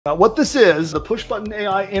What this is, the PushButton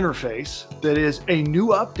AI interface that is a new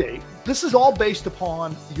update. This is all based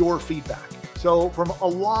upon your feedback. So from a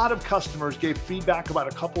lot of customers gave feedback about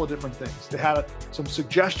a couple of different things. They had some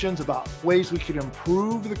suggestions about ways we could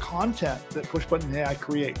improve the content that PushButton AI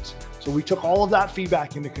creates. So we took all of that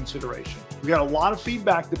feedback into consideration. We got a lot of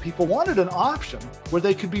feedback that people wanted an option where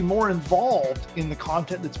they could be more involved in the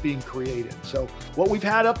content that's being created. So what we've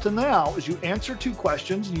had up to now is you answer 2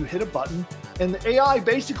 questions and you hit a button and the AI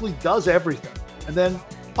basically does everything. And then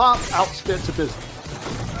pop, out spits a business.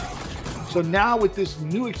 So now with this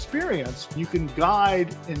new experience, you can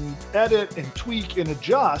guide and edit and tweak and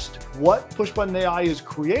adjust what PushButton AI is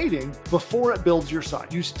creating before it builds your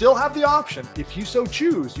site. You still have the option, if you so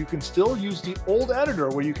choose, you can still use the old editor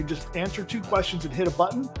where you can just answer 2 questions and hit a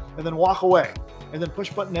button and then walk away. And then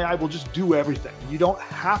PushButton AI will just do everything. You don't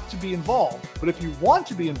have to be involved, but if you want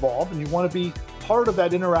to be involved and you want to be part of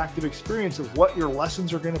that interactive experience of what your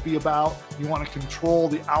lessons are going to be about, you want to control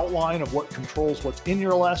the outline of what controls what's in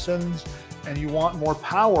your lessons, and you want more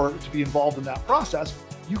power to be involved in that process,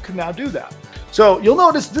 you can now do that. So you'll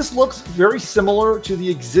notice this looks very similar to the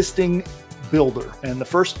existing builder, and the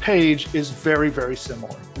first page is very, very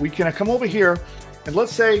similar. We can come over here, and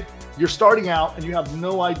let's say you're starting out and you have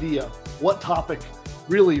no idea what topic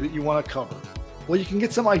really that you want to cover. Well, you can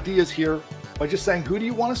get some ideas here by just saying, who do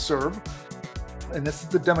you want to serve? And this is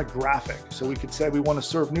the demographic. So we could say we want to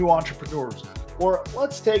serve new entrepreneurs. Or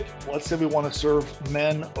let's say we want to serve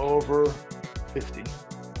men over 50.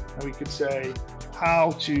 And we could say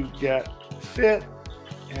how to get fit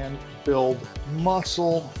and build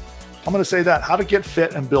muscle. I'm going to say that, how to get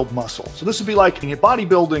fit and build muscle. So this would be like a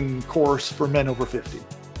bodybuilding course for men over 50.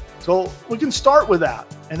 So we can start with that.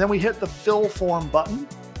 And then we hit the fill form button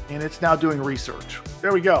and it's now doing research.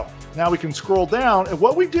 There we go. Now we can scroll down, and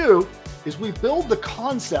what we do is we build the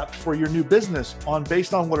concept for your new business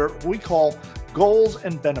based on what we call goals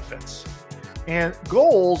and benefits. And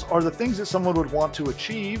goals are the things that someone would want to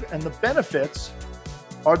achieve, and the benefits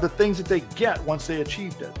are the things that they get once they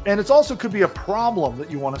achieved it. And it also could be a problem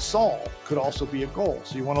that you want to solve, could also be a goal.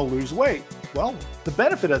 So you want to lose weight. Well, the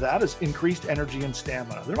benefit of that is increased energy and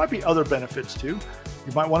stamina. There might be other benefits too.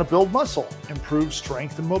 You might want to build muscle, improve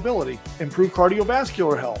strength and mobility, improve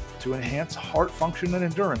cardiovascular health to enhance heart function and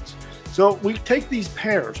endurance. So we take these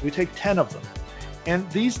pairs, we take 10 of them, and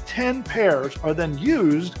these 10 pairs are then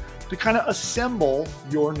used to kind of assemble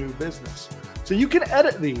your new business. So you can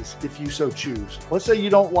edit these if you so choose. Let's say you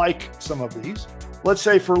don't like some of these. Let's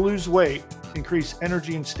say for lose weight, increase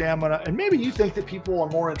energy and stamina, and maybe you think that people are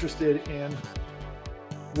more interested in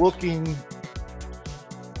looking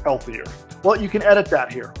healthier. Well, you can edit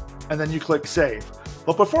that here, and then you click save.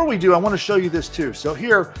 But before we do, I want to show you this too. So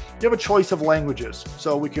here, you have a choice of languages.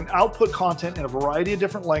 So we can output content in a variety of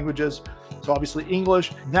different languages. So obviously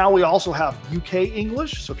English. Now we also have UK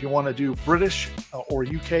English. So if you want to do British or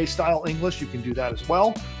UK style English, you can do that as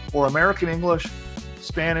well. Or American English,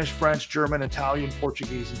 Spanish, French, German, Italian,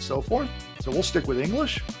 Portuguese, and so forth. So we'll stick with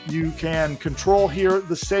English. You can control here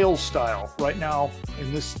the sales style. Right now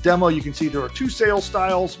in this demo, you can see there are 2 sales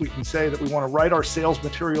styles. We can say that we want to write our sales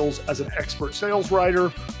materials as an expert sales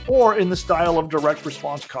writer, or in the style of direct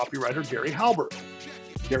response copywriter Gary Halbert.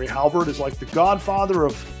 Gary Halbert is like the godfather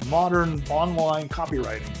of modern online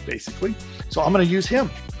copywriting, basically. So I'm going to use him.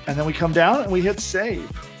 And then we come down and we hit save.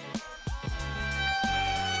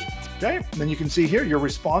 Okay, and then you can see here, your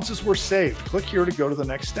responses were saved. Click here to go to the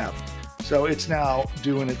next step. So it's now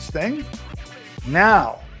doing its thing.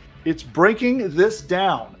 Now it's breaking this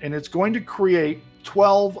down, and it's going to create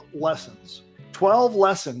 12 lessons. 12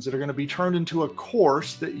 lessons that are going to be turned into a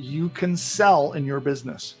course that you can sell in your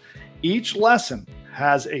business. Each lesson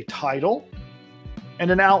has a title and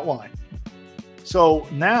an outline. So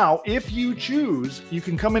now if you choose, you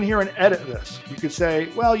can come in here and edit this. You could say,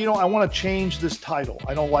 well, you know, I want to change this title.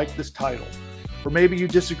 I don't like this title. Or maybe you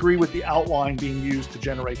disagree with the outline being used to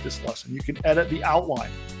generate this lesson. You can edit the outline.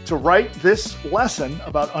 To write this lesson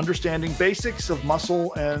about understanding basics of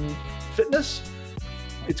muscle and fitness,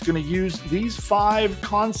 it's going to use these 5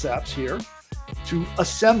 concepts here to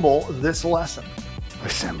assemble this lesson.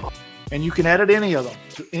 Assemble. And you can edit any of them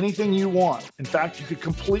to anything you want. In fact, you could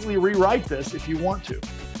completely rewrite this if you want to.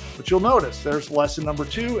 But you'll notice there's lesson number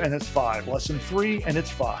 2 and it's 5. Lesson 3 and it's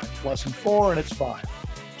 5. Lesson 4 and it's 5.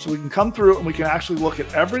 So we can come through and we can actually look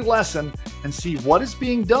at every lesson and see what is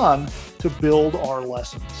being done to build our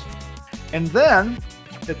lessons. And then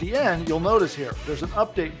at the end, you'll notice here, there's an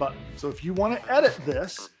update button. So if you want to edit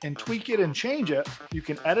this and tweak it and change it, you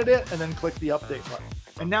can edit it and then click the update button.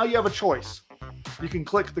 And now you have a choice. You can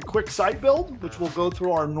click the quick site build, which will go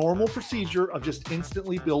through our normal procedure of just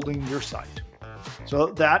instantly building your site. So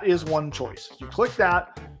that is one choice. You click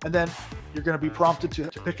that, and then you're going to be prompted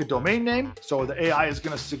to pick a domain name. So the AI is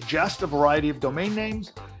going to suggest a variety of domain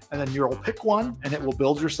names, and then you'll pick one and it will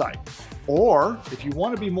build your site. Or if you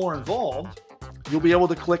want to be more involved, you'll be able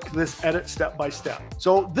to click this edit step by step.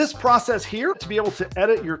 So this process here, to be able to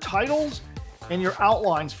edit your titles and your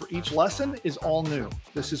outlines for each lesson, is all new.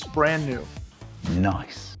 This is brand new.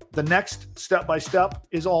 Nice. The next step by step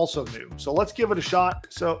is also new. So let's give it a shot.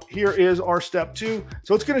 So here is our step 2.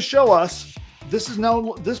 So it's going to show us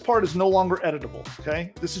this part is no longer editable.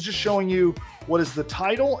 Okay. This is just showing you what is the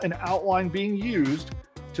title and outline being used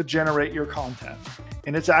to generate your content.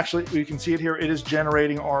 And it's actually, you can see it here, it is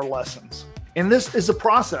generating our lessons. And this is a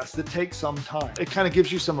process that takes some time. It kind of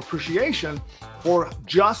gives you some appreciation for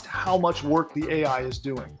just how much work the AI is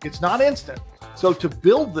doing. It's not instant. So to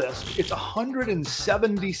build this, it's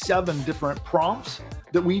 177 different prompts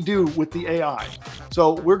that we do with the AI.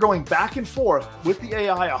 So we're going back and forth with the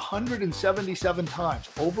AI 177 times,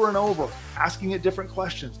 over and over, asking it different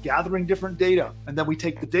questions, gathering different data. And then we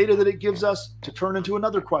take the data that it gives us to turn into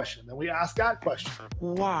another question. Then we ask that question.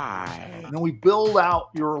 Why? And then we build out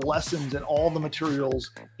your lessons and all the materials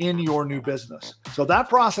in your new business. So that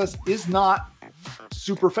process is not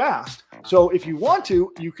super fast. So if you want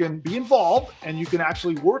to, you can be involved and you can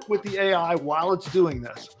actually work with the AI while it's doing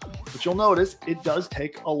this. But you'll notice it does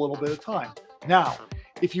take a little bit of time. Now,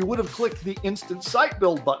 if you would have clicked the instant site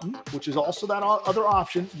build button, which is also that other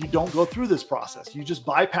option, you don't go through this process. You just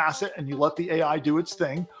bypass it and you let the AI do its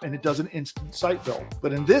thing, and it does an instant site build.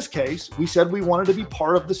 But in this case, we said we wanted to be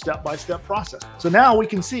part of the step-by-step process. So now we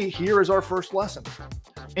can see here is our first lesson,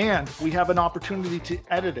 and we have an opportunity to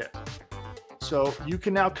edit it. So you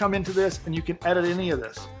can now come into this and you can edit any of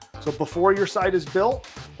this. So before your site is built,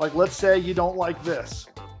 like let's say you don't like this.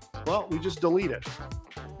 Well, we just delete it.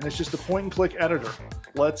 And it's just a point and click editor.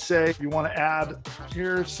 Let's say you want to add,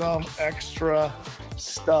 here's some extra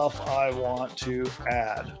stuff I want to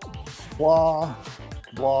add. Blah,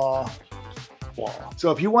 blah, blah.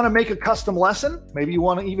 So if you want to make a custom lesson, maybe you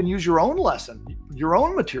want to even use your own lesson, your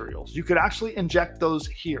own materials, you could actually inject those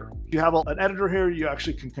here. If you have an editor here, you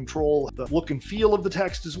actually can control the look and feel of the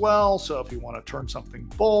text as well. So if you want to turn something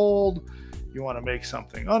bold, you want to make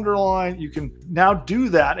something underlined, you can now do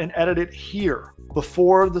that and edit it here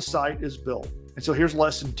before the site is built. And so here's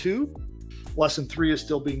lesson 2. Lesson 3 is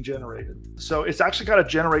still being generated. So it's actually got to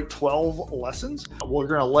generate 12 lessons. We're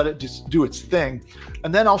going to let it just do its thing.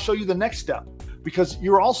 And then I'll show you the next step, because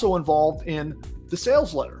you're also involved in the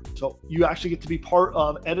sales letter. So you actually get to be part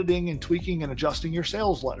of editing and tweaking and adjusting your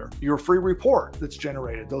sales letter, your free report that's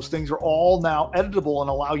generated. Those things are all now editable and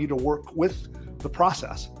allow you to work with the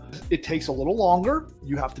process. It takes a little longer.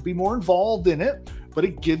 You have to be more involved in it, but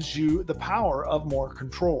it gives you the power of more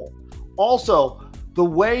control. Also, the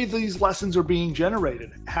way these lessons are being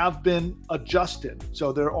generated have been adjusted.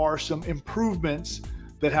 So there are some improvements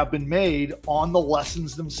that have been made on the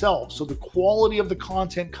lessons themselves. So the quality of the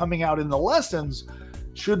content coming out in the lessons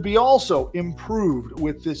should be also improved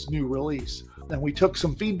with this new release. And we took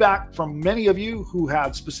some feedback from many of you who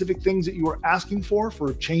had specific things that you were asking for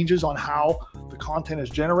changes on how the content is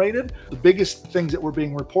generated. The biggest things that were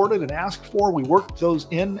being reported and asked for, we worked those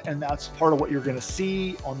in, and that's part of what you're going to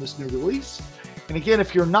see on this new release. And again,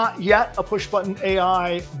 if you're not yet a PushButton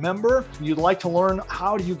AI member, and you'd like to learn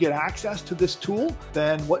how do you get access to this tool,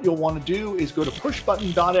 then what you'll want to do is go to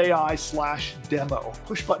pushbutton.ai/demo,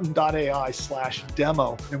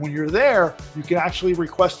 pushbutton.ai/demo. And when you're there, you can actually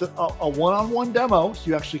request a one-on-one demo. So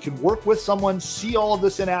you actually can work with someone, see all of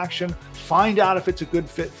this in action, find out if it's a good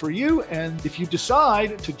fit for you. And if you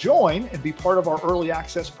decide to join and be part of our early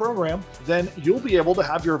access program, then you'll be able to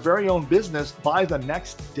have your very own business by the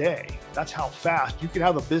next day. That's how fast you can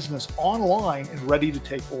have a business online and ready to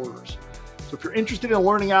take orders. So if you're interested in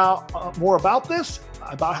learning more about this,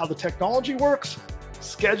 about how the technology works,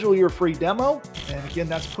 schedule your free demo. And again,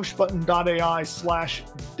 that's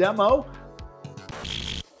pushbutton.ai/demo.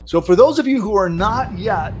 So for those of you who are not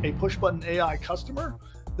yet a PushButton AI customer,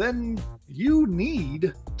 then you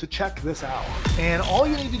need to check this out. And all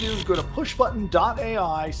you need to do is go to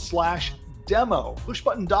pushbutton.ai/demo,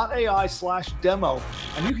 pushbutton.ai/demo,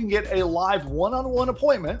 and you can get a live one-on-one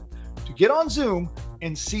appointment to get on Zoom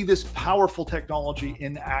and see this powerful technology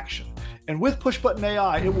in action. And with PushButton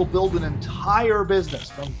AI, it will build an entire business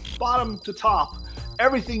from bottom to top,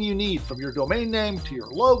 everything you need, from your domain name to your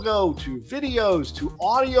logo to videos to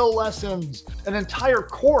audio lessons, an entire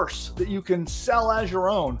course that you can sell as your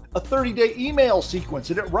own, a 30-day email sequence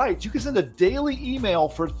that it writes. You can send a daily email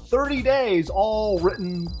for 30 days, all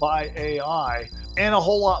written by AI, and a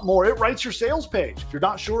whole lot more. It writes your sales page. If you're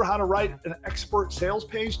not sure how to write an expert sales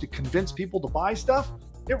page to convince people to buy stuff,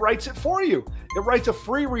 it writes it for you. It writes a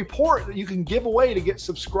free report that you can give away to get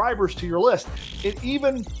subscribers to your list. It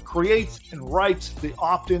even creates and writes the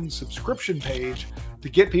opt-in subscription page to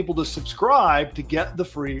get people to subscribe to get the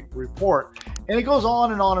free report. And it goes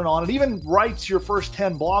on and on and on. It even writes your first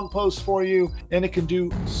 10 blog posts for you, and it can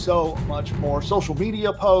do so much more. Social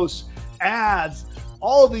media posts, ads,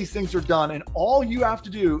 all of these things are done, and all you have to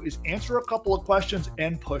do is answer a couple of questions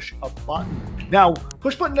and push a button. Now,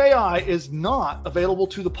 PushButton AI is not available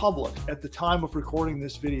to the public at the time of recording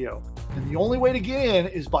this video, and the only way to get in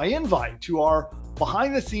is by invite to our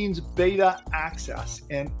behind-the-scenes beta access.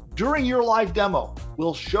 And during your live demo,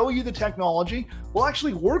 we'll show you the technology. We'll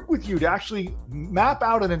actually work with you to actually map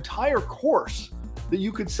out an entire course that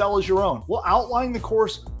you could sell as your own. We'll outline the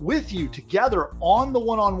course with you together on the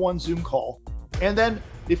one-on-one Zoom call. And then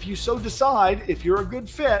if you so decide, if you're a good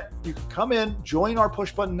fit, you can come in, join our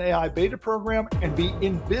PushButton AI beta program, and be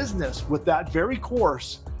in business with that very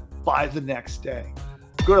course by the next day.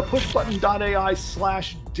 Go to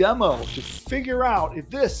pushbutton.ai/demo to figure out if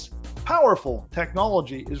this powerful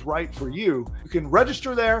technology is right for you. You can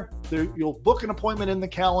register there. You'll book an appointment in the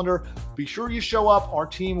calendar. Be sure you show up. Our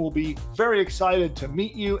team will be very excited to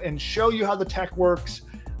meet you and show you how the tech works,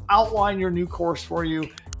 outline your new course for you,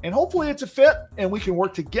 and hopefully it's a fit and we can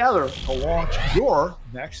work together to launch your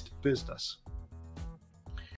next business.